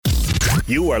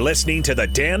You are listening to the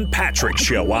Dan Patrick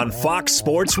Show on Fox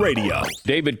Sports Radio.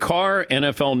 David Carr,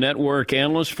 NFL Network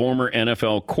analyst, former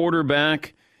NFL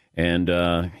quarterback,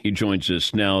 and he joins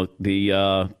us now.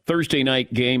 The Thursday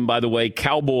night game, by the way,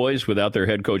 Cowboys without their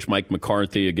head coach Mike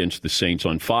McCarthy against the Saints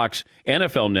on Fox,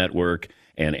 NFL Network,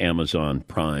 and Amazon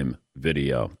Prime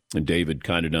Video. And David,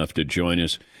 kind enough to join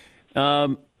us.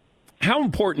 How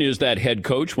important is that head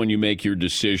coach when you make your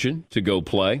decision to go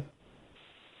play?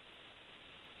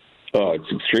 Oh,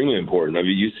 it's extremely important. I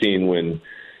mean, you've seen when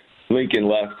Lincoln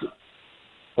left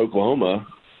Oklahoma,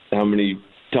 how many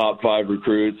top 5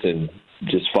 recruits and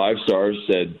just 5 stars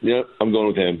said, "Yeah, I'm going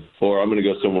with him," or "I'm going to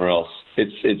go somewhere else."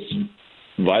 It's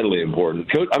vitally important.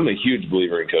 I'm a huge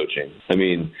believer in coaching. I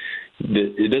mean,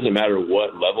 it doesn't matter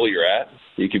what level you're at.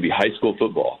 It could be high school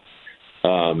football.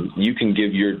 You can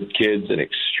give your kids an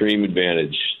extreme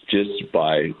advantage just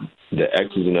by the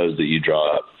X's and O's that you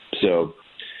draw up. So,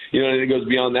 and it goes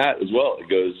beyond that as well. It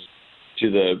goes to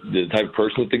the type of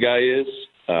person that the guy is.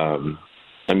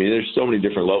 I mean, there's so many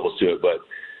different levels to it, but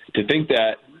to think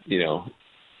that,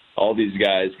 all these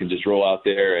guys can just roll out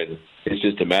there and it's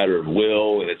just a matter of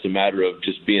will and it's a matter of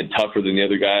just being tougher than the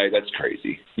other guy, that's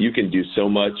crazy. You can do so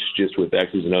much just with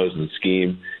X's and O's and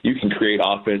scheme. You can create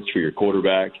offense for your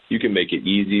quarterback. You can make it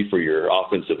easy for your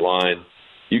offensive line.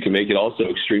 You can make it also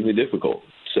extremely difficult.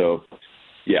 So,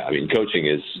 yeah, I mean, coaching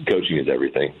is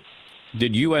everything.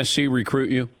 Did USC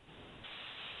recruit you?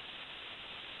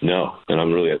 No, and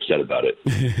I'm really upset about it.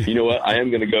 You know what?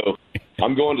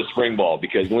 I'm going to spring ball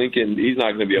because Lincoln, he's not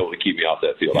going to be able to keep me off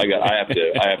that field. I have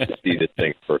to see this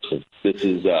thing in person. This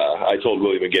is I told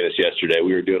Willie McGinnis yesterday,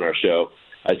 we were doing our show.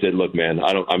 I said, "Look, man,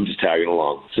 I'm just tagging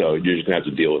along. So you're just going to have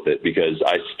to deal with it because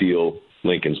I steal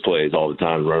Lincoln's plays all the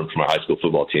time, run for my high school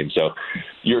football team. So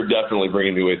you're definitely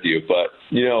bringing me with you." But,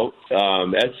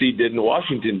 SC didn't,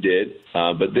 Washington did.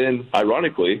 But then,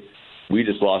 ironically, we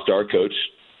just lost our coach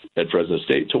at Fresno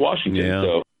State to Washington. Yeah.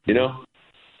 So,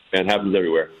 it happens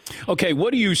everywhere. Okay,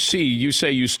 what do you see? You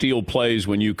say you steal plays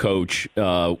when you coach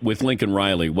with Lincoln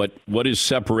Riley. What is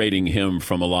separating him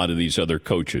from a lot of these other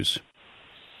coaches?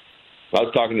 I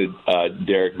was talking to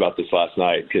Derek about this last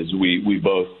night because we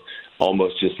both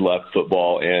almost just left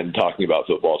football and talking about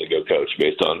football to go coach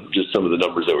based on just some of the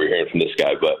numbers that we're hearing from this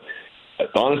guy. But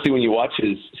honestly, when you watch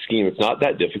his scheme, it's not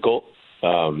that difficult,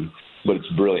 but it's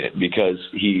brilliant because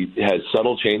he has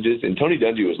subtle changes. And Tony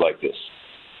Dungy was like this.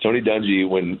 Tony Dungy,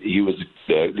 when he was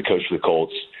the coach for the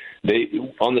Colts,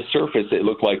 on the surface, it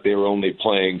looked like they were only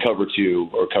playing cover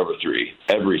 2 or cover 3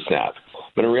 every snap.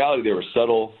 But in reality, there were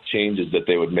subtle changes that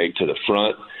they would make to the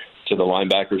front, to the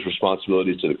linebackers'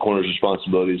 responsibilities, to the corners'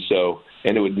 responsibilities.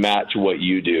 And it would match what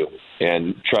you do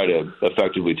and try to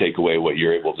effectively take away what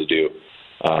you're able to do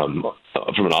from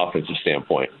an offensive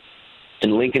standpoint.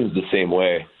 And Lincoln's the same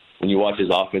way. When you watch his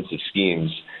offensive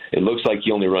schemes, it looks like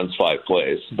he only runs 5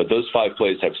 plays, but those 5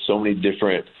 plays have so many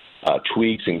different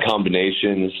tweaks and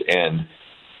combinations. And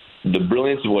the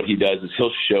brilliance of what he does is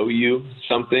he'll show you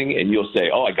something and you'll say,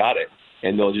 "Oh, I got it."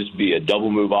 And there'll just be a double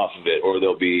move off of it, or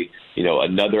there'll be,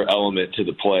 another element to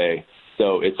the play.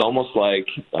 So it's almost like,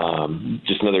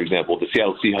 just another example, the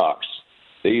Seattle Seahawks.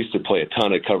 They used to play a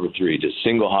ton of cover 3, just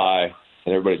single high,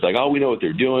 and everybody's like, "Oh, we know what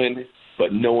they're doing,"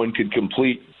 but no one could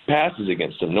complete passes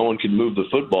against them. No one could move the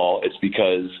football. It's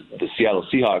because the Seattle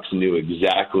Seahawks knew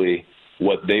exactly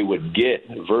what they would get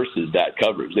versus that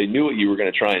coverage. They knew what you were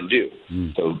going to try and do.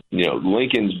 So,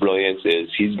 Lincoln's brilliance is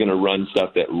he's going to run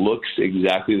stuff that looks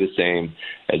exactly the same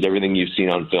as everything you've seen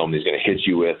on film. He's going to hit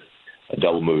you with a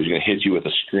double move. He's going to hit you with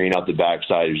a screen out the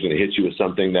backside. He's going to hit you with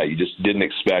something that you just didn't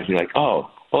expect. You're like,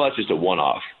 "Oh, well, that's just a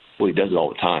one-off." Well, he does it all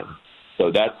the time.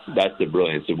 So that's the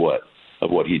brilliance of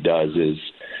what he does is,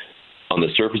 on the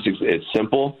surface, it's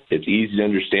simple. It's easy to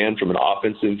understand from an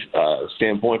offensive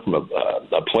standpoint, from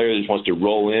a player that just wants to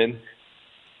roll in.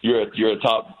 You're a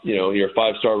top, you're a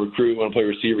 5-star recruit, want to play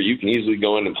receiver. You can easily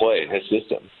go in and play in his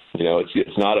system.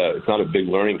 It's not a big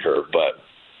learning curve, but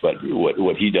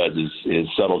what he does is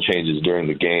subtle changes during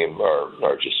the game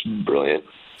are just brilliant.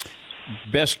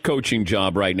 Best coaching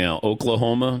job right now: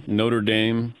 Oklahoma, Notre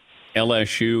Dame,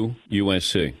 LSU,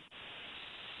 USC.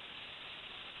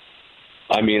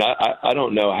 I mean, I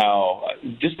don't know how.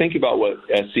 Just think about what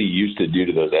SC used to do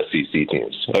to those SEC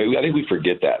teams. I think we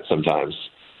forget that sometimes.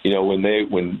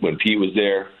 When Pete was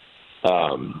there,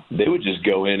 they would just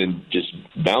go in and just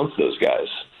bounce those guys.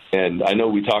 And I know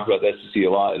we talk about the SEC a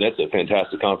lot, and that's a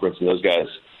fantastic conference. And those guys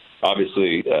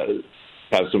obviously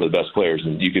have some of the best players,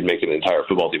 and you could make an entire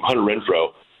football team. Hunter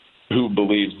Renfrow, who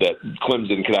believes that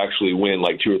Clemson could actually win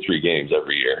like 2 or 3 games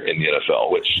every year in the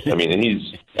NFL, and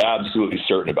he's absolutely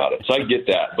certain about it. So I get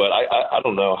that, but I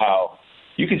don't know how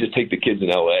you could just take the kids in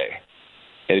LA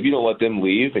And if you don't let them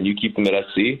leave and you keep them at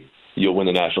SC, you'll win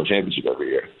the national championship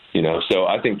every year. So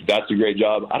I think that's a great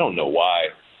job. I don't know why.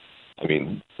 I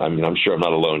mean, I'm sure I'm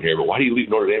not alone here, but why do you leave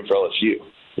Notre Dame for LSU?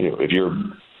 If you're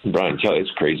Brian Kelly,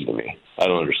 it's crazy to me. I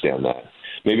don't understand that.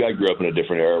 Maybe I grew up in a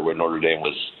different era where Notre Dame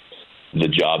was the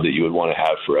job that you would want to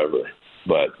have forever.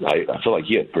 But I feel like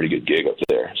he had a pretty good gig up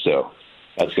there. So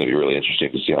that's going to be really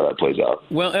interesting to see how that plays out.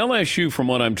 Well, LSU, from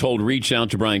what I'm told, reached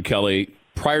out to Brian Kelly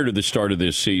prior to the start of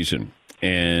this season,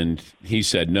 and he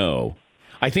said no.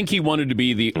 I think he wanted to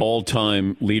be the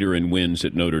all-time leader in wins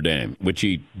at Notre Dame, which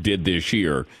he did this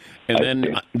year.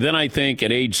 And then I think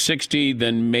at age 60,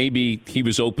 then maybe he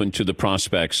was open to the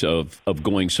prospects of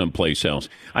going someplace else.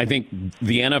 I think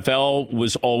the NFL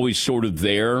was always sort of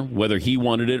there, whether he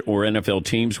wanted it or NFL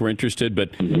teams were interested.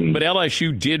 But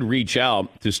LSU did reach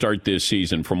out to start this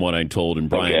season, from what I'm told, and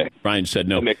Brian said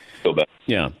no. That makes me feel better.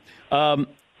 Yeah.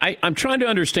 I'm trying to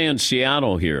understand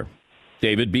Seattle here,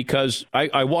 David, because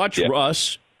I watch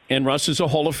Russ, and Russ is a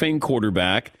Hall of Fame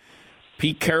quarterback.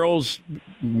 Pete Carroll's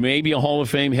maybe a Hall of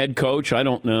Fame head coach. I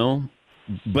don't know.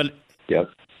 But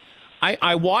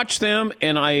I watch them,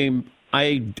 and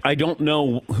I don't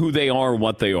know who they are,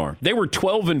 what they are. They were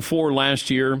 12-4 last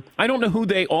year. I don't know who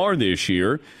they are this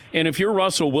year. And if you're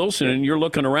Russell Wilson and you're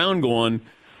looking around going,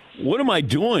 what am I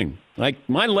doing? Like,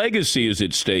 my legacy is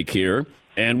at stake here,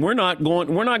 and we're not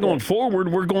going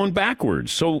forward, we're going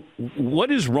backwards. So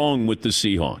what is wrong with the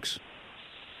Seahawks?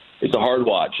 It's a hard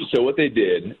watch. So what they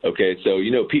did,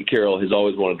 Pete Carroll has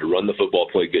always wanted to run the football,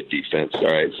 play good defense, all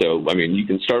right? So, you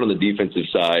can start on the defensive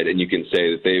side, and you can say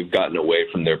that they've gotten away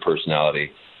from their personality.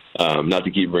 Not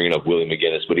to keep bringing up Willie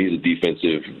McGinnis, but he's a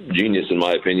defensive genius, in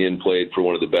my opinion, played for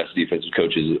one of the best defensive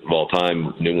coaches of all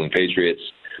time, New England Patriots.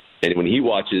 And when he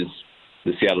watches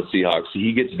the Seattle Seahawks,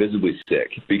 he gets visibly sick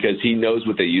because he knows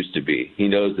what they used to be. He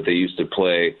knows that they used to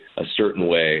play a certain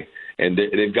way, and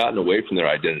they've gotten away from their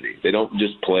identity. They don't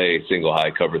just play single high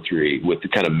cover 3 with the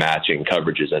kind of matching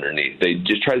coverages underneath. They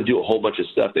just try to do a whole bunch of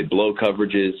stuff. They blow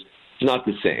coverages. It's not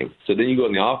the same. So then you go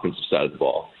on the offensive side of the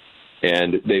ball,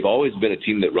 and they've always been a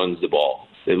team that runs the ball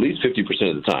at least 50%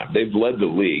 of the time. They've led the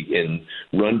league in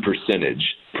run percentage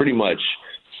pretty much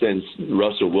since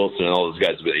Russell Wilson and all those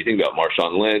guys. You think about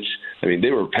Marshawn Lynch. They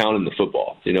were pounding the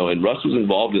football, and Russ was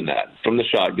involved in that from the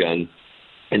shotgun.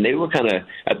 And they were kind of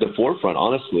at the forefront,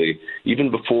 honestly,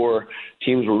 even before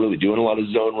teams were really doing a lot of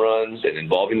zone runs and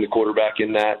involving the quarterback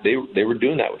in that. They were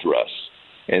doing that with Russ.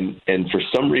 And for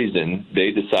some reason,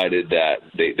 they decided that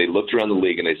they looked around the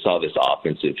league and they saw this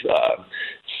offensive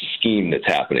scheme that's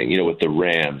happening, with the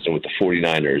Rams and with the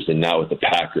 49ers and now with the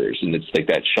Packers. And it's like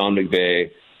that Sean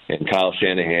McVay and Kyle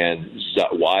Shanahan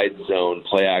wide zone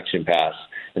play action pass.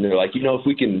 And they're like, if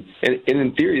we can, and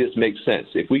in theory, this makes sense.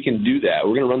 If we can do that,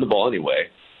 we're going to run the ball anyway.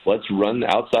 Let's run the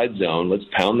outside zone. Let's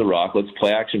pound the rock. Let's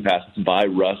play action passes. Buy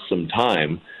Russ some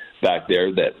time back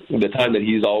there, that the time that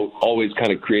he's always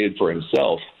kind of created for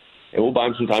himself. And we'll buy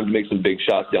him some time to make some big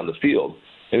shots down the field.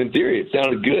 And in theory, it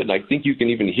sounded good. And I think you can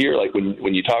even hear, like,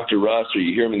 when you talk to Russ or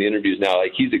you hear him in the interviews now,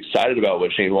 like, he's excited about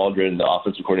what Shane Waldron, the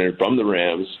offensive coordinator from the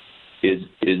Rams,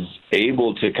 is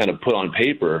able to kind of put on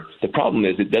paper. The problem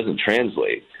is it doesn't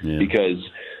translate because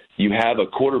you have a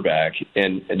quarterback,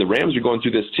 and the Rams are going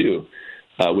through this too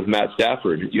with Matt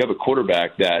Stafford. You have a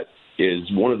quarterback that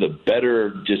is one of the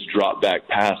better just drop back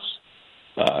pass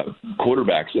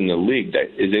quarterbacks in the league, that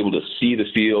is able to see the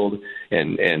field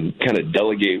and kind of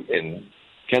delegate and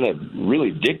kind of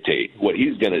really dictate what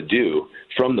he's going to do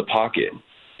from the pocket.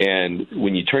 And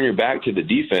when you turn your back to the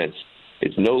defense,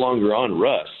 it's no longer on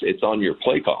Russ. It's on your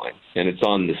play calling, and it's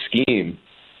on the scheme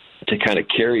to kind of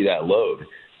carry that load.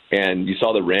 And you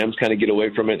saw the Rams kind of get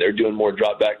away from it. They're doing more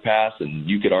drop-back pass, and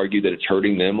you could argue that it's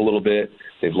hurting them a little bit.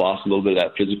 They've lost a little bit of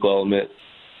that physical element.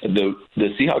 The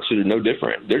Seahawks are no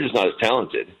different. They're just not as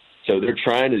talented. So they're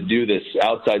trying to do this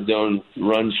outside zone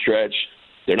run stretch.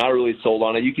 They're not really sold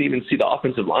on it. You can even see the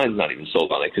offensive line's not even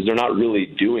sold on it because they're not really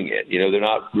doing it. They're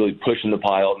not really pushing the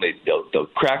pile. And they'll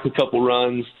crack a couple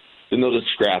runs, then they'll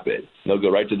just scrap it. They'll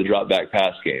go right to the drop-back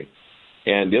pass game.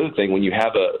 And the other thing, when you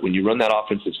run that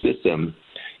offensive system,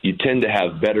 you tend to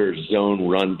have better zone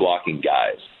run blocking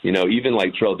guys. Even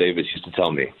like Terrell Davis used to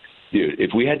tell me, dude, if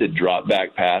we had to drop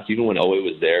back pass, even when Owe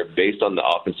was there, based on the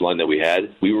offensive line that we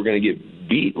had, we were going to get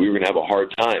beat. We were going to have a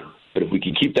hard time. But if we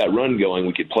could keep that run going,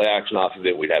 we could play action off of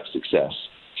it, we'd have success.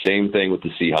 Same thing with the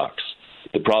Seahawks.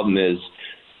 The problem is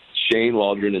Shane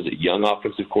Waldron is a young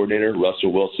offensive coordinator.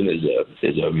 Russell Wilson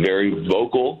is a very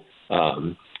vocal,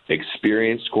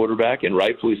 experienced quarterback, and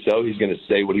rightfully so. He's going to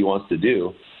say what he wants to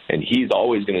do. And he's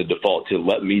always going to default to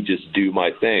let me just do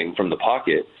my thing from the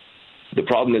pocket. The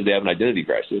problem is they have an identity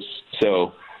crisis.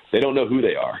 So they don't know who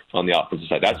they are on the offensive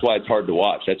side. That's why it's hard to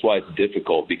watch. That's why it's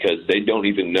difficult, because they don't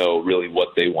even know really what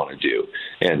they want to do.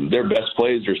 And their best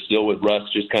plays are still with Russ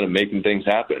just kind of making things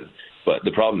happen. But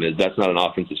the problem is that's not an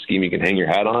offensive scheme you can hang your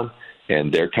hat on,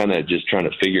 and they're kind of just trying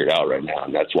to figure it out right now,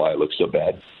 and that's why it looks so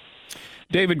bad.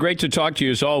 David, great to talk to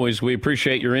you as always. We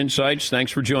appreciate your insights.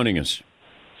 Thanks for joining us.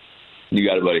 You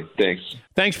got it, buddy. Thanks.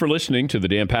 Thanks for listening to the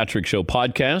Dan Patrick Show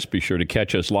podcast. Be sure to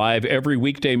catch us live every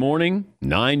weekday morning,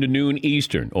 9 to noon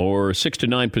Eastern or 6 to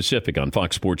 9 Pacific on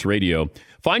Fox Sports Radio.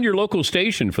 Find your local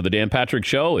station for the Dan Patrick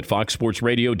Show at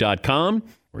foxsportsradio.com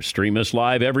or stream us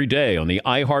live every day on the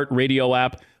iHeartRadio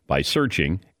app by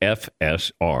searching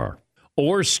FSR.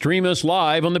 Or stream us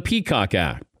live on the Peacock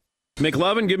app.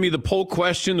 McLovin, give me the poll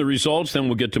question, the results, then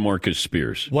we'll get to Marcus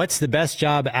Spears. What's the best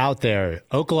job out there?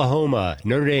 Oklahoma,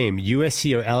 Notre Dame,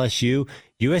 USC, or LSU?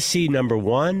 USC number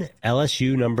 1,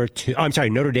 LSU number 2. Oh, I'm sorry,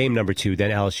 Notre Dame number 2,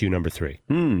 then LSU number 3.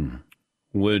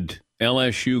 Would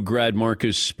LSU grad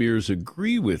Marcus Spears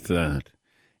agree with that?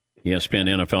 ESPN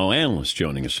NFL analyst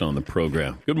joining us on the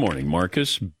program. Good morning,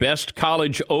 Marcus. Best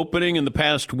college opening in the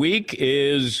past week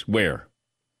is where?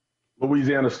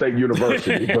 Louisiana State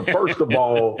University. But first of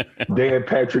all, Dan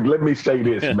Patrick, let me say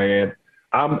this, man.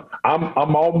 I'm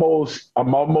almost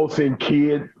in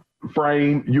kid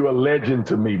frame. You're a legend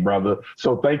to me, brother.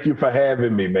 So thank you for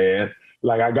having me, man.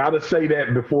 Like, I got to say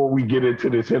that before we get into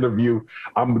this interview.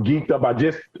 I'm geeked up. I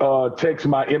just text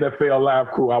my NFL Live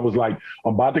crew. I was like,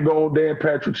 I'm about to go on Dan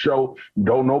Patrick's show.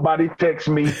 Don't nobody text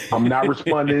me. I'm not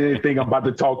responding to anything. I'm about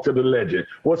to talk to the legend.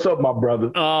 What's up, my brother?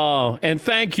 Oh, and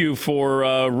thank you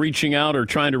for reaching out or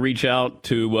trying to reach out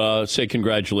to say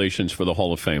congratulations for the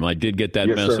Hall of Fame. I did get that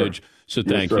message, sir. So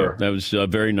thank you. That was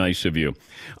very nice of you.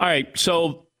 All right,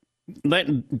 so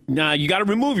now you got to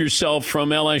remove yourself from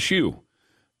LSU.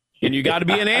 And you got to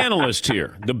be an analyst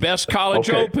here. The best college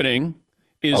opening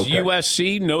is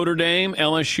USC, Notre Dame,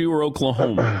 LSU, or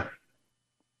Oklahoma.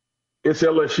 It's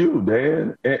LSU,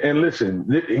 Dan. And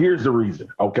listen, here's the reason,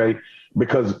 okay?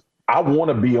 Because I want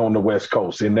to be on the West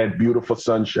Coast in that beautiful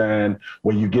sunshine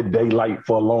where you get daylight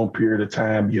for a long period of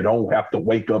time. You don't have to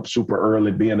wake up super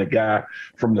early being a guy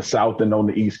from the South and on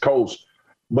the East Coast.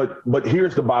 But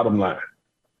here's the bottom line.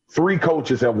 3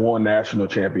 coaches have won national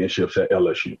championships at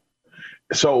LSU.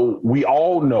 So we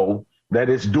all know that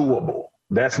it's doable.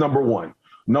 That's number 1.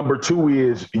 Number 2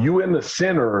 is you in the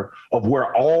center of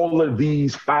where all of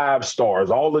these 5 stars,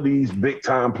 all of these big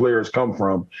time players come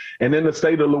from. And in the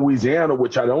state of Louisiana,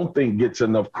 which I don't think gets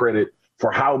enough credit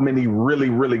for how many really,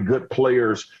 really good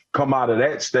players come out of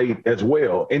that state as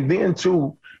well. And then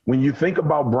too, when you think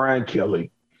about Brian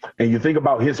Kelly, and you think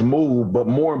about his move, but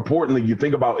more importantly, you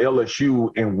think about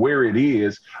LSU and where it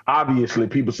is. Obviously,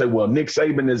 people say, well, Nick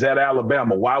Saban is at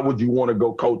Alabama. Why would you want to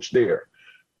go coach there?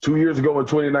 2 years ago in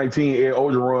 2019, Ed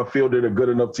Orgeron fielded a good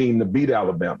enough team to beat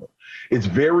Alabama. It's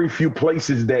very few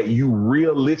places that you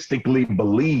realistically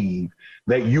believe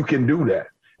that you can do that.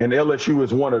 And LSU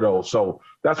is one of those. So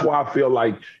that's why I feel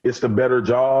like it's the better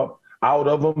job out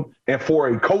of them. And for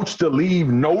a coach to leave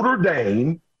Notre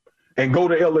Dame and go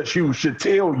to LSU should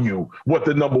tell you what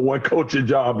the number 1 coaching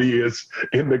job is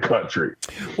in the country.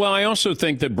 Well, I also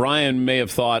think that Brian may have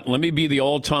thought, let me be the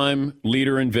all-time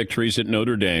leader in victories at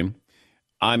Notre Dame.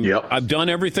 I've done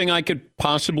everything I could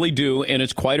possibly do, and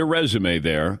it's quite a resume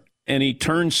there. And he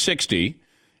turned 60,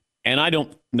 and I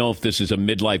don't know if this is a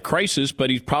midlife crisis, but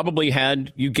he's probably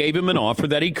you gave him an offer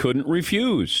that he couldn't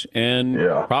refuse, and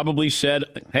probably said,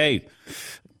 hey,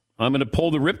 I'm going to pull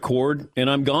the ripcord, and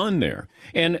I'm gone there.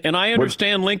 And I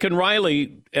understand Lincoln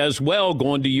Riley as well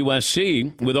going to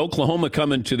USC. With Oklahoma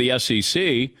coming to the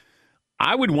SEC,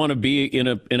 I would want to be in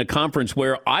a conference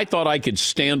where I thought I could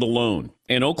stand alone.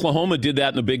 And Oklahoma did that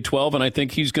in the Big 12, and I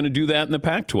think he's going to do that in the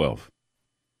Pac-12.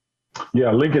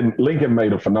 Yeah, Lincoln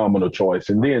made a phenomenal choice.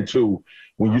 And then, too,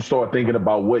 when you start thinking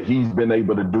about what he's been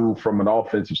able to do from an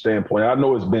offensive standpoint, I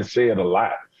know it's been said a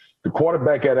lot. The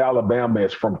quarterback at Alabama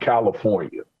is from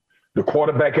California. The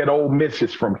quarterback at Ole Miss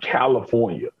is from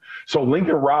California. So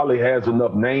Lincoln Riley has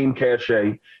enough name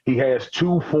cachet. He has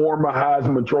 2 former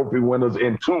Heisman Trophy winners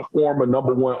and 2 former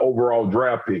number 1 overall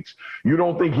draft picks. You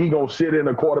don't think he's going to sit in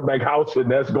a quarterback house and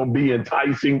that's going to be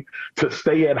enticing to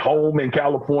stay at home in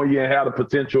California and have the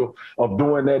potential of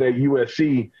doing that at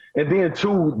USC? And then,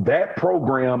 too, that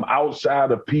program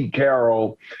outside of Pete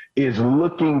Carroll is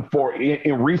looking for,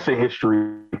 in recent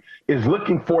history, is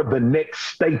looking for the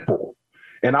next staple.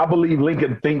 And I believe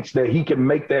Lincoln thinks that he can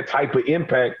make that type of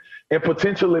impact and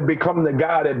potentially become the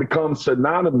guy that becomes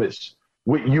synonymous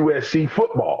with USC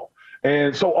football.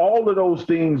 And so all of those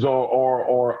things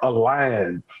are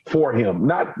aligned for him.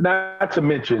 Not to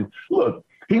mention, look,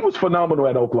 he was phenomenal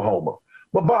at Oklahoma.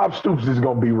 But Bob Stoops is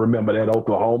going to be remembered at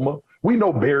Oklahoma. We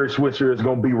know Barry Switzer is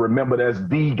going to be remembered as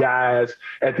the guys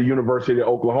at the University of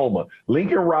Oklahoma.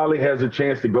 Lincoln Riley has a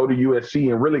chance to go to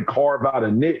USC and really carve out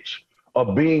a niche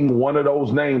of being one of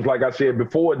those names, like I said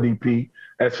before, DP,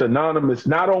 as synonymous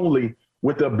not only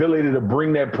with the ability to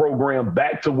bring that program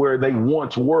back to where they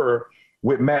once were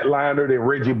with Matt Leinart and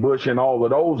Reggie Bush and all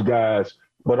of those guys,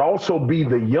 but also be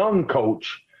the young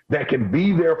coach that can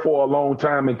be there for a long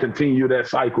time and continue that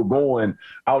cycle going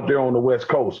out there on the West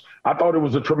Coast. I thought it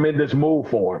was a tremendous move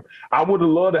for him. I would have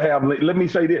loved to have, let me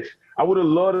say this, I would have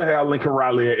loved to have Lincoln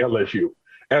Riley at LSU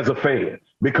as a fan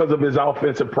because of his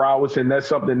offensive prowess, and that's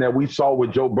something that we saw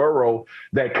with Joe Burrow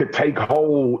that could take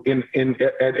hold at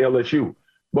LSU.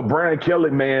 But Brian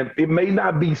Kelly, man, it may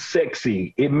not be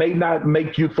sexy. It may not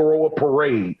make you throw a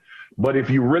parade. But if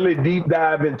you really deep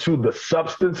dive into the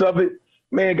substance of it,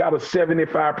 man got a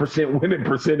 75% winning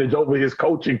percentage over his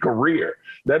coaching career.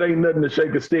 That ain't nothing to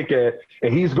shake a stick at.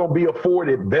 And he's going to be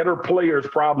afforded better players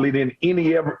probably than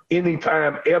any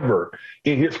time ever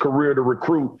in his career to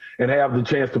recruit and have the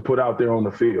chance to put out there on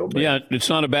the field. Man. Yeah, it's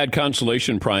not a bad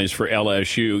consolation prize for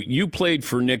LSU. You played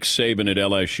for Nick Saban at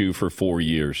LSU for 4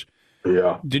 years.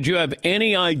 Yeah. Did you have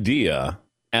any idea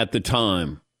at the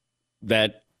time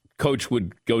that Coach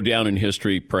would go down in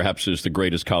history perhaps as the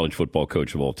greatest college football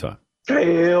coach of all time?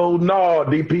 Hell no,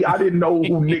 DP. I didn't know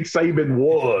who Nick Saban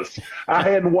was. I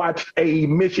hadn't watched a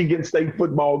Michigan State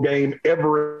football game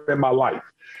ever in my life.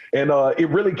 And it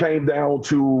really came down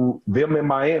to them in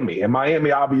Miami. And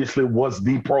Miami obviously was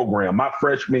the program. My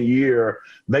freshman year,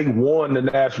 they won the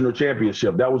national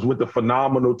championship. That was with the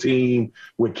phenomenal team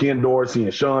with Ken Dorsey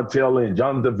and Sean Taylor and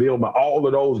Jonathan Vilma, all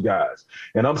of those guys.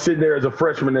 And I'm sitting there as a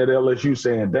freshman at LSU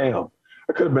saying, damn,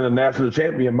 I could have been a national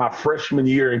champion my freshman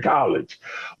year in college.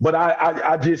 But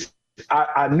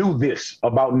I knew this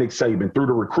about Nick Saban through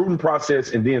the recruiting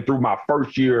process and then through my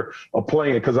first year of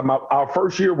playing. Because our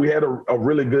first year, we had a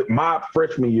really good – my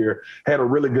freshman year had a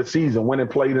really good season. Went and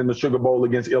played in the Sugar Bowl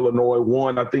against Illinois,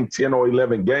 won, I think, 10 or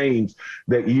 11 games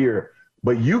that year.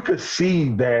 But you could see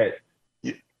that –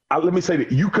 let me say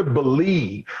that you could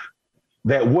believe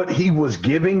that what he was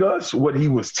giving us, what he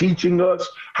was teaching us,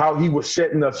 how he was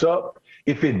setting us up,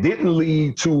 if it didn't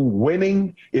lead to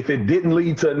winning, if it didn't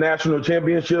lead to a national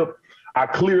championship, I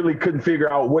clearly couldn't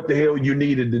figure out what the hell you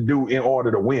needed to do in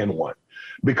order to win one.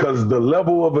 Because the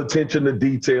level of attention to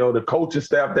detail, the coaching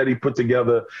staff that he put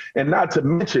together, and not to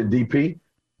mention, DP,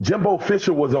 Jimbo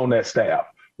Fisher was on that staff.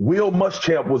 Will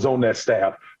Muschamp was on that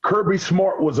staff. Kirby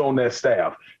Smart was on that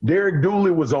staff. Derek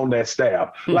Dooley was on that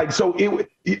staff. Like, so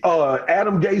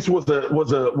Adam Gase was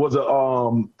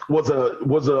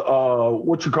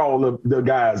what you call the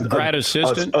guys? Grad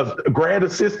assistant? A grad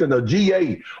assistant, a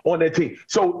GA on that team.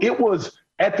 So it was,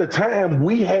 at the time,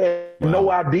 we had no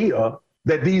idea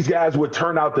that these guys would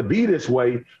turn out to be this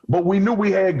way, but we knew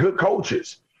we had good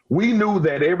coaches. We knew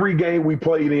that every game we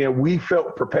played in, we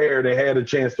felt prepared and had a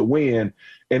chance to win.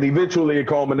 And eventually it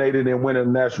culminated in winning a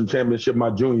national championship my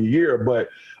junior year. But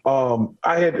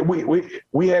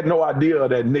we had no idea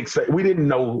that we didn't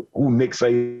know who Nick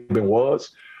Saban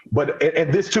was. But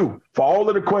and this too, for all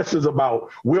of the questions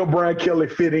about will Brian Kelly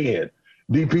fit in,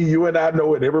 DP, you and I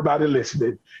know it, everybody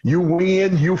listening. You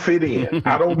win, you fit in.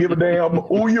 I don't give a damn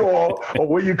who you are or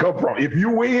where you come from. If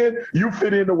you win, you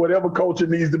fit into whatever culture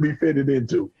needs to be fitted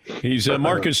into. He's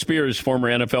Marcus Spears, former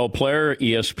NFL player,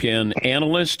 ESPN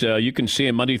analyst. You can see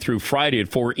him Monday through Friday at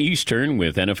 4 Eastern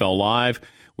with NFL Live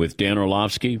with Dan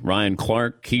Orlovsky, Ryan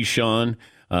Clark, Keyshawn,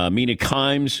 Mina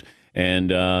Kimes,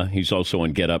 and he's also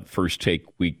on Get Up First Take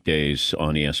weekdays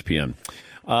on ESPN.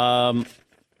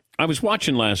 I was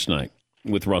watching last night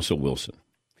with Russell Wilson.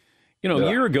 A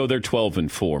year ago, they're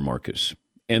 12-4, Marcus.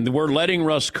 And we're letting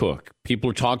Russ cook. People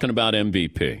are talking about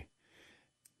MVP.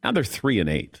 Now they're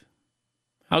 3-8.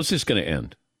 How's this going to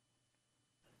end?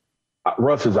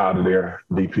 Russ is out of there,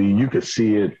 DP. You could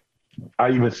see it. I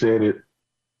even said it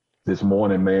this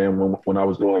morning, man, when I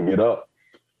was going to Get Up,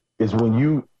 is when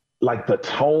you, like, the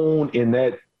tone in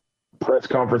that press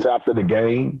conference after the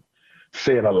game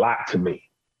said a lot to me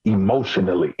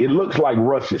emotionally. It looks like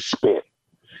Russ is spent.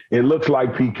 It looks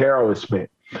like Pete Carroll is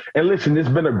spent. And listen, it's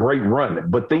been a great run,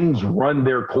 but things run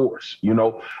their course. I'm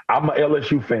an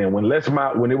LSU fan. When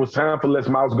it was time for Les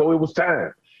Miles to go, it was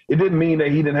time. It didn't mean that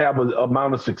he didn't have an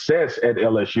amount of success at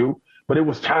LSU, but it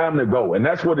was time to go. And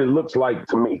that's what it looks like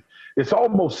to me. It's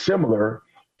almost similar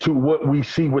to what we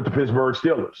see with the Pittsburgh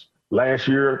Steelers. Last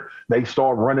year, they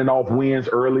start running off wins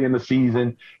early in the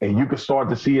season, and you could start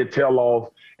to see it tail off.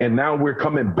 And now we're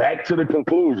coming back to the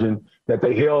conclusion that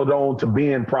they held on to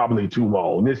being probably too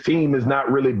long. This team is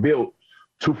not really built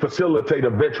to facilitate a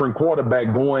veteran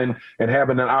quarterback going and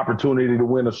having an opportunity to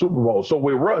win a Super Bowl. So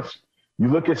with Russ, you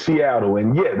look at Seattle,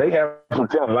 and yeah, they have some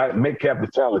talent. Like Metcalf is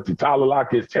talented. Tyler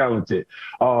Lockett is talented.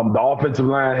 The offensive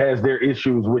line has their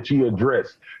issues, which he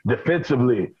addressed.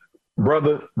 Defensively,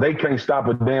 brother, they can't stop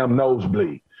a damn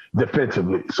nosebleed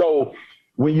defensively. So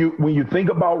when you think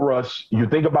about Russ, you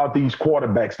think about these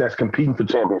quarterbacks that's competing for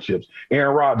championships.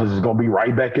 Aaron Rodgers is going to be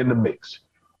right back in the mix.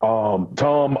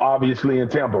 Tom, obviously, in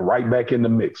Tampa, right back in the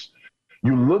mix.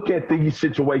 You look at these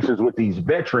situations with these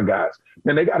veteran guys,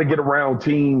 and they got to get around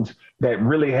teams that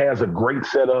really has a great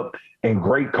setup and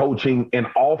great coaching and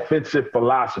offensive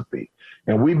philosophy.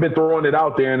 And we've been throwing it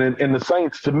out there, and the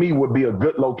Saints, to me, would be a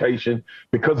good location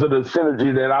because of the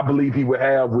synergy that I believe he would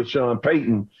have with Sean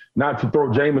Payton. Not to throw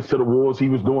Jameis to the wolves, he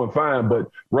was doing fine, but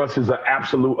Russ is an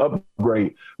absolute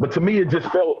upgrade. But to me, it just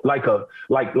felt like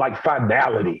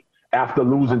finality after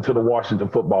losing to the Washington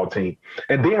football team.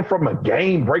 And then from a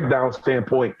game breakdown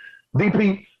standpoint,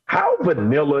 DP, how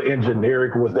vanilla and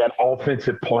generic was that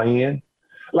offensive plan?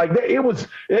 Like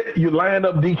you line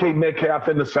up DK Metcalf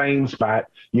in the same spot.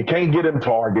 You can't get him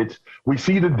targets. We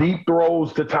see the deep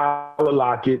throws to Tyler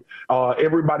Lockett.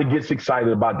 Everybody gets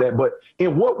excited about that. But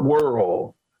in what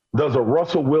world does a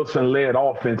Russell Wilson-led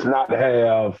offense not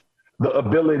have the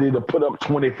ability to put up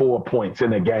 24 points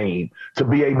in a game to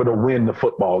be able to win the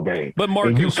football game? But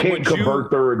Marcus, and you can't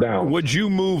convert third down. Would you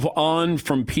move on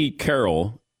from Pete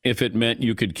Carroll if it meant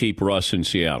you could keep Russ in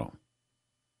Seattle?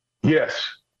 Yes.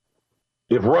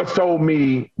 If Russ told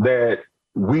me that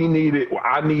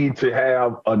I need to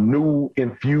have a new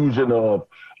infusion of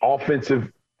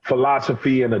offensive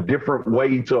philosophy and a different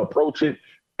way to approach it,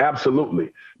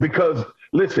 absolutely. Because,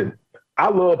 listen, I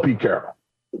love Pete Carroll.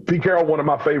 Pete Carroll, one of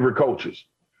my favorite coaches.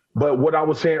 But what I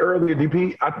was saying earlier,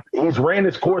 DP, he's ran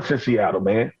his course in Seattle,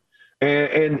 man.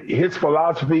 And his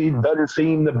philosophy doesn't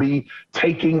seem to be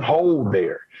taking hold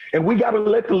there. And we got to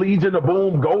let the Legion of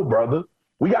Boom go, brother.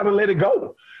 We got to let it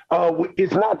go.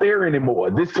 It's not there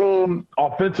anymore. This team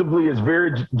offensively is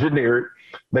very generic.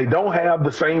 They don't have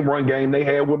the same run game they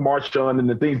had with Marshawn and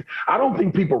the things. I don't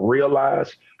think people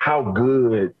realize how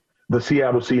good the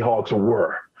Seattle Seahawks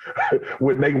were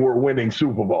when they were winning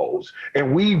Super Bowls.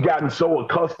 And we've gotten so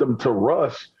accustomed to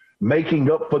Russ making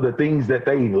up for the things that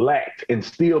they lacked and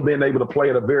still being able to play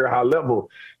at a very high level.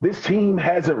 This team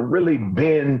hasn't really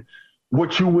been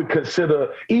what you would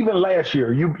consider, even last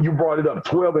year, you brought it up,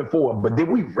 12-4, but did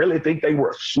we really think they were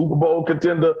a Super Bowl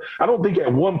contender? I don't think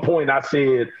at one point I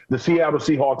said the Seattle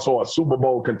Seahawks are a Super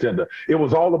Bowl contender. It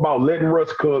was all about letting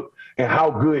Russ cook and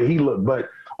how good he looked. But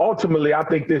ultimately, I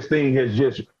think this thing has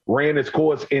just ran its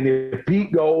course, and if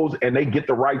Pete goes and they get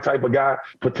the right type of guy,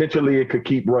 potentially it could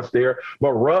keep Russ there.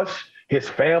 But Russ, his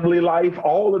family life,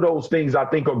 all of those things I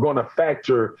think are going to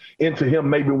factor into him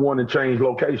maybe wanting to change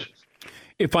locations.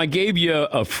 If I gave you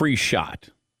a free shot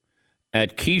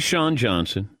at Keyshawn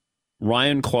Johnson,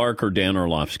 Ryan Clark, or Dan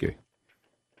Orlovsky?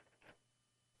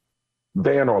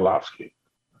 Dan Orlovsky.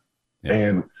 Yeah.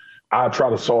 And I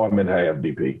try to saw him in half,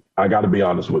 DP. I got to be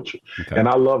honest with you. Okay. And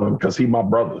I love him because he's my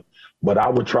brother. But I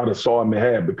would try to saw him in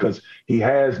half because he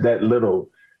has that little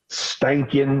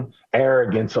stinking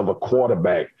arrogance of a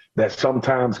quarterback that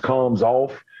sometimes comes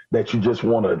off that you just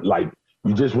want to,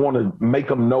 you just want to make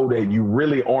them know that you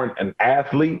really aren't an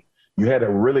athlete. You had a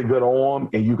really good arm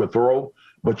and you could throw,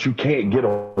 but you can't get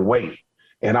away.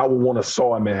 And I would want to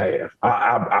saw him in half.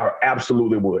 I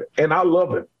absolutely would. And I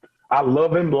love him. I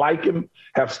love him, like him,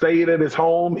 have stayed at his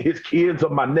home. His kids are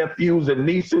my nephews and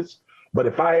nieces. But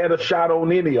if I had a shot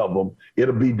on any of them,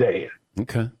 it'll be Dan.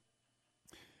 Okay.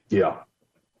 Yeah.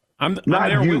 I'm not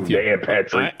there you, with you. Dan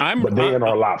Patrick, but Dan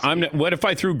Orlovsky. What if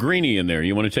I threw Greeny in there?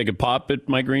 You want to take a pop at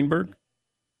Mike Greenberg?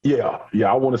 Yeah.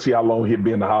 I want to see how long he'd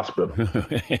be in the hospital.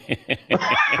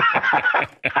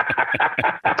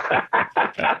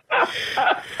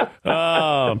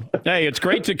 Hey, it's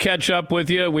great to catch up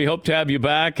with you. We hope to have you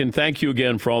back, and thank you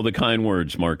again for all the kind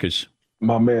words, Marcus.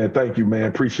 My man, thank you, man.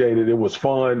 Appreciate it. It was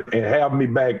fun, and have me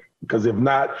back, because if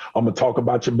not, I'm going to talk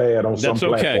about you bad on some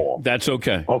platform. That's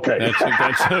okay. Okay.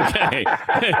 That's okay.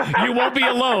 You won't be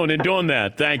alone in doing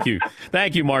that. Thank you.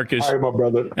 Thank you, Marcus. All right, my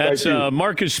brother. That's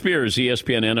Marcus Spears,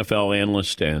 ESPN NFL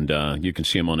analyst, and you can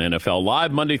see him on NFL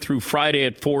Live Monday through Friday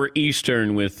at 4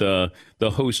 Eastern with the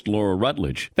host, Laura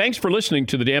Rutledge. Thanks for listening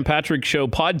to the Dan Patrick Show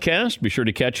podcast. Be sure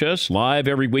to catch us live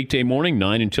every weekday morning,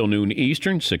 9 until noon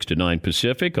Eastern, 6 to 9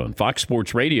 Pacific on Fox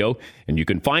Sports Radio, and you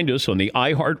can find us on the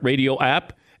iHeartRadio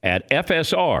app at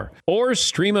FSR, or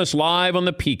stream us live on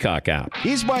the Peacock app.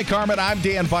 He's Mike Harmon. I'm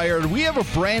Dan Byer. We have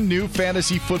a brand new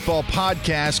fantasy football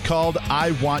podcast called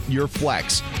I Want Your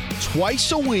Flex.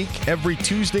 twice a week, every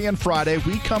Tuesday and Friday,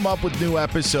 we come up with new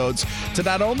episodes to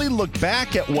not only look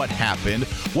back at what happened,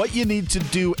 what you need to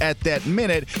do at that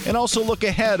minute, and also look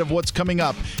ahead of what's coming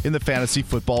up in the fantasy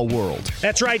football world.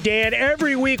 That's right, Dan.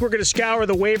 Every week we're going to scour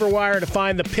the waiver wire to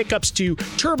find the pickups to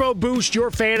turbo boost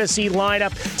your fantasy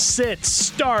lineup, sits,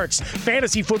 starts,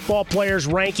 fantasy football players'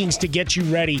 rankings to get you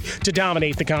ready to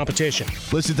dominate the competition.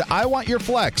 Listen to I Want Your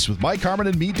Flex with Mike Harmon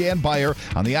and me, Dan Beyer,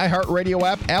 on the iHeartRadio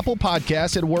app, Apple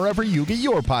Podcasts, and wherever you get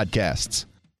your podcasts.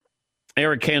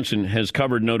 Eric Hansen has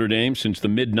covered Notre Dame since the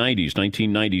mid-'90s,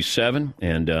 1997,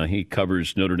 and he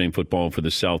covers Notre Dame football for the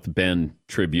South Bend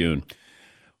Tribune.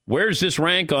 Where's this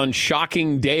rank on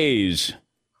shocking days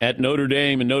at Notre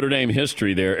Dame and Notre Dame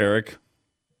history there, Eric?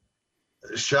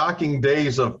 Shocking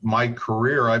days of my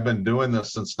career. I've been doing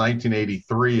this since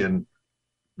 1983, and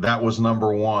that was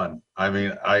number one. I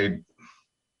mean, I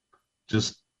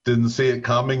just didn't see it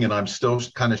coming, and I'm still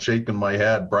kind of shaking my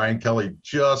head. Brian Kelly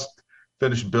just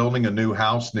finished building a new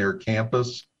house near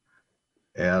campus,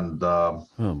 and oh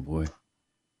boy,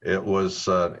 it was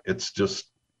it's just,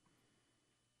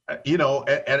 you know,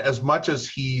 and as much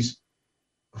as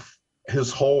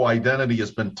his whole identity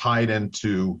has been tied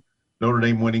into Notre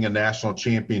Dame winning a national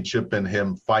championship and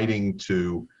him fighting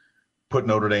to put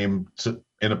Notre Dame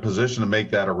in a position to make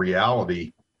that a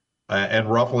reality,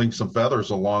 and ruffling some feathers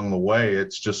along the way,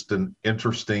 it's just an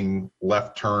interesting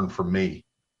left turn for me,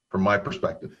 from my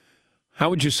perspective. How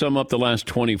would you sum up the last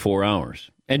 24 hours?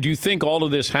 And do you think all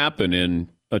of this happened in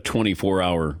a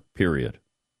 24-hour period?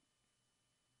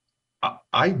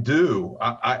 I do.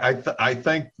 I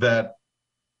think that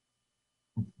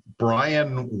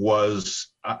Brian was,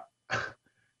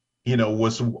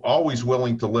 was always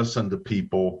willing to listen to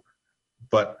people,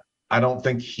 but I don't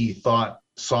think he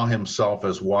saw himself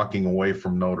as walking away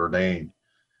from Notre Dame.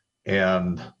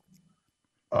 And,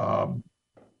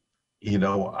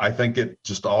 I think it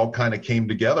just all kind of came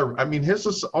together. I mean,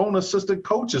 his own assistant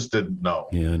coaches didn't know.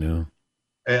 Yeah, I know.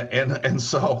 And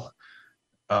so,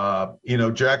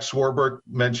 Jack Swarbrick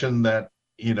mentioned that,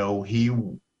 he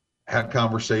had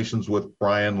conversations with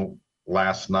Brian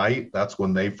last night. That's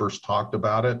when they first talked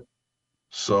about it.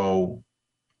 So,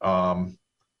 the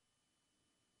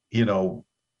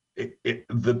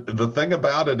thing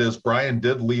about it is Brian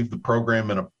did leave the program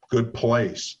in a good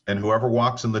place, and whoever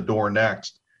walks in the door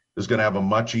next is going to have a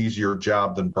much easier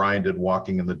job than Brian did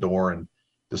walking in the door in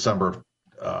December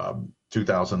of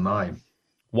 2009.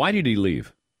 Why did he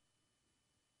leave?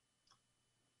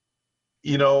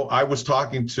 I was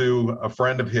talking to a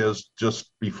friend of his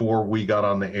just before we got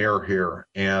on the air here,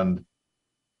 and,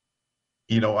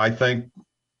 I think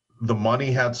the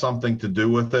money had something to do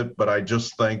with it, but I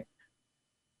just think,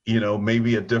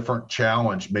 maybe a different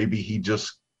challenge. Maybe he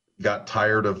just got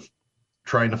tired of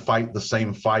trying to fight the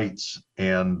same fights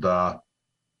and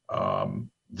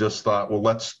just thought, well,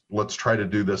 let's try to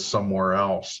do this somewhere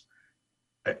else.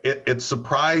 It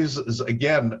surprises,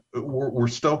 again, we're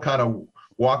still kind of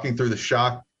walking through the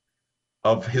shock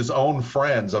of his own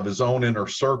friends, of his own inner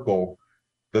circle,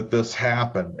 that this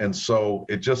happened. And so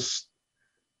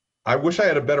I wish I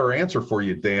had a better answer for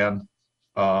you, Dan.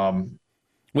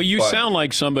 Well, you sound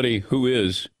like somebody who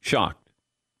is shocked.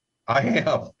 I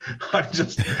am.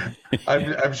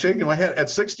 I'm shaking my head. At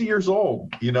 60 years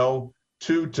old,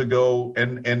 to go,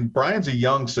 and Brian's a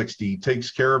young 60. He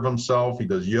takes care of himself. He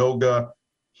does yoga.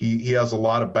 He has a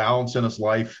lot of balance in his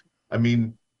life. I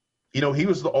mean, he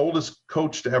was the oldest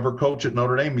coach to ever coach at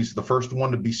Notre Dame. He's the first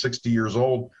one to be 60 years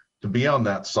old to be on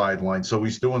that sideline. So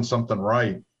he's doing something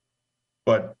right.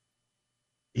 But,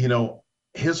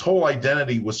 his whole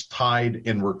identity was tied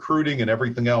in recruiting, and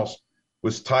everything else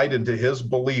was tied into his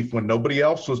belief, when nobody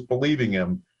else was believing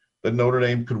him, that Notre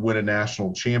Dame could win a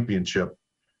national championship.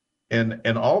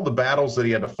 And all the battles that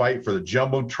he had to fight for the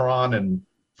Jumbotron and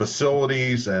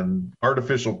facilities and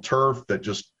artificial turf that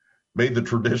just made the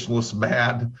traditionalists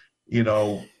mad,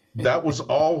 that was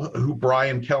all who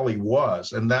Brian Kelly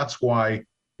was. And that's why,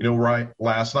 right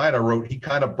last night I wrote, he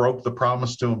kind of broke the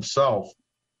promise to himself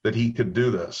that he could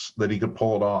do this, that he could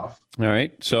pull it off. All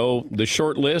right. So the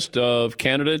short list of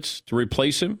candidates to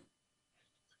replace him?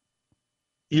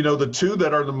 The two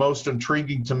that are the most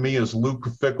intriguing to me is Luke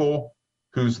Fickell,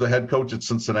 who's the head coach at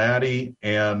Cincinnati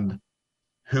and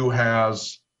who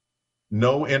has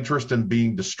no interest in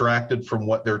being distracted from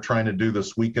what they're trying to do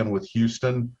this weekend with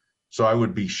Houston. So I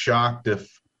would be shocked if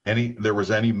there was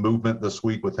any movement this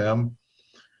week with him.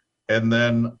 And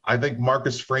then I think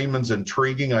Marcus Freeman's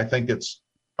intriguing. I think it's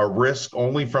a risk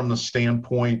only from the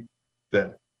standpoint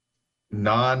that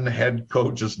non-head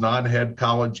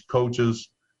college coaches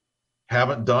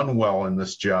haven't done well in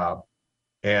this job.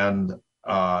 And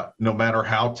no matter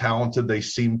how talented they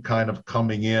seem kind of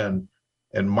coming in.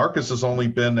 And Marcus has only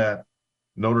been at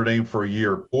Notre Dame for a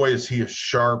year. Boy, is he a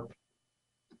sharp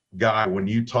guy when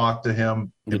you talk to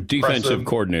him. The defensive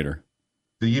coordinator.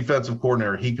 The defensive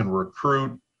coordinator, he can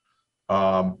recruit.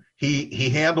 He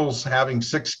handles having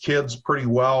 6 kids pretty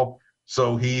well,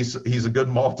 so he's a good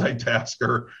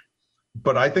multitasker.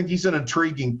 But I think he's an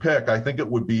intriguing pick. I think it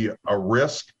would be a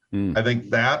risk. I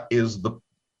think that is the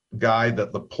guy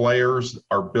that the players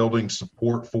are building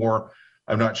support for.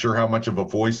 I'm not sure how much of a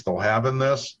voice they'll have in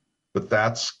this, but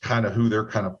that's kind of who they're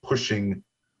kind of pushing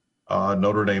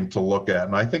Notre Dame to look at.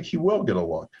 And I think he will get a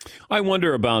look. I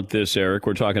wonder about this, Eric.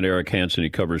 We're talking to Eric Hansen. He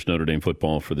covers Notre Dame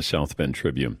football for the South Bend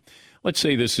Tribune. Let's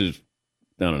say this is,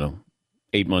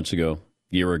 8 months ago,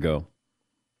 year ago.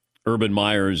 Urban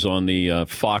Meyer's on the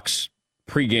Fox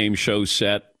pregame show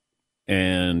set,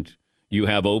 and you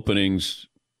have openings,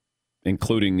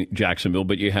 including Jacksonville,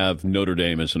 but you have Notre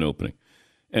Dame as an opening.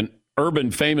 And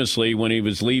Urban famously, when he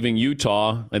was leaving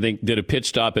Utah, I think did a pit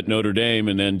stop at Notre Dame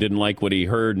and then didn't like what he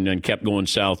heard and then kept going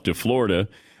south to Florida.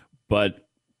 But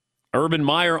Urban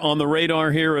Meyer on the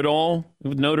radar here at all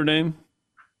with Notre Dame?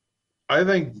 I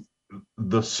think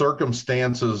the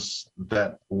circumstances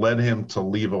that led him to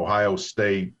leave Ohio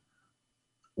State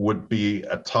would be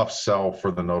a tough sell for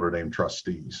the Notre Dame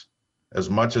trustees. As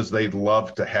much as they'd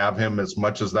love to have him, as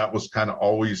much as that was kind of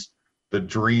always the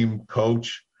dream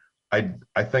coach,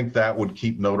 I think that would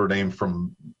keep Notre Dame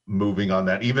from moving on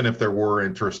that, even if there were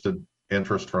interest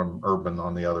from Urban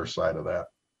on the other side of that.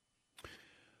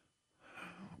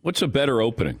 What's a better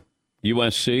opening?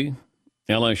 USC,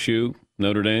 LSU,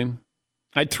 Notre Dame?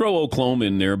 I'd throw Oklahoma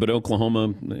in there, but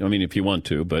Oklahoma, if you want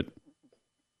to, but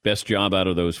best job out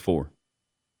of those 4.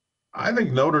 I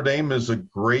think Notre Dame is a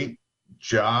great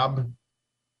job.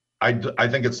 I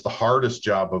think it's the hardest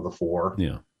job of the 4.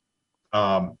 Yeah.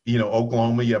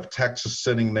 Oklahoma, you have Texas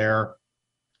sitting there.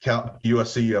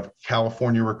 USC, you have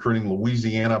California recruiting.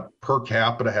 Louisiana per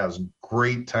capita has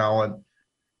great talent.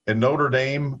 And Notre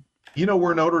Dame,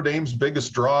 where Notre Dame's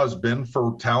biggest draw has been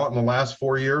for talent in the last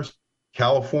 4 years?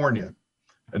 California.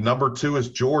 And number 2 is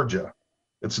Georgia.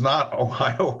 It's not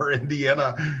Ohio or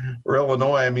Indiana or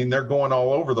Illinois. They're going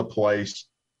all over the place.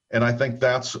 And I think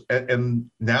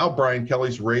and now Brian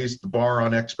Kelly's raised the bar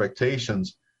on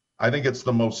expectations. I think it's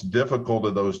the most difficult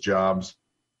of those jobs.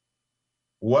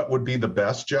 What would be the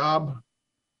best job?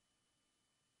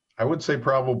 I would say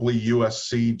probably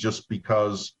USC, just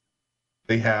because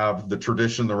they have the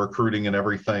tradition, the recruiting, and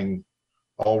everything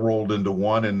all rolled into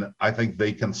one. And I think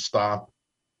they can stop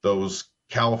those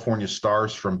California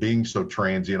stars from being so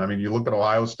transient. You look at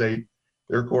Ohio State,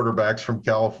 their quarterbacks from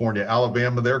California.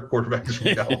 Alabama, their quarterbacks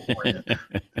from California.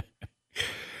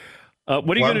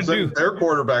 What are you going to do? Their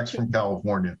quarterbacks from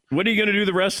California. What are you going to do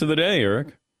the rest of the day,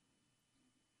 Eric?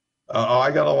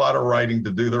 I got a lot of writing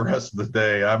to do the rest of the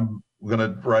day. I'm going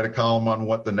to write a column on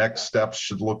what the next steps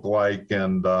should look like.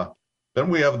 And then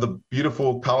we have the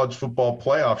beautiful college football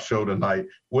playoff show tonight.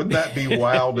 Wouldn't that be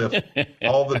wild if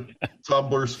all the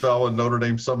tumblers fell and Notre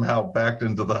Dame somehow backed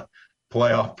into the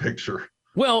playoff picture?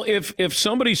 Well, if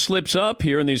somebody slips up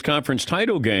here in these conference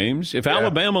title games, if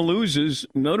Alabama loses,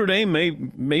 Notre Dame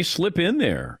may slip in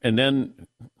there. And then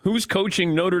who's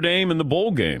coaching Notre Dame in the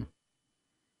bowl game?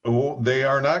 Well,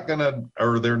 they're not going to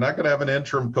have an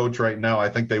interim coach right now. I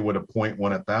think they would appoint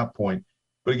one at that point.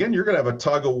 But again, you're going to have a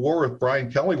tug of war with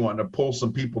Brian Kelly wanting to pull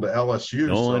some people to LSU.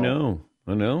 Oh, so,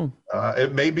 I know.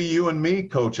 It may be you and me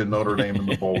coaching Notre Dame in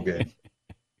the bowl game.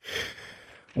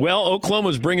 Well,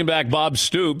 Oklahoma's bringing back Bob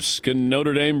Stoops. Can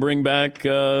Notre Dame bring back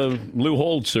Lou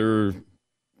Holtz or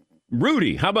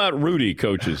Rudy? How about Rudy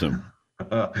coaches him?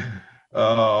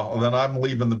 Then I'm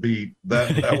leaving the beat.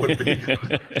 That would be.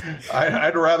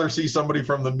 I'd rather see somebody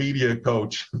from the media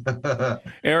coach.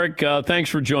 Eric, thanks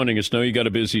for joining us. Know you got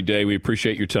a busy day. We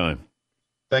appreciate your time.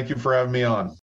 Thank you for having me on.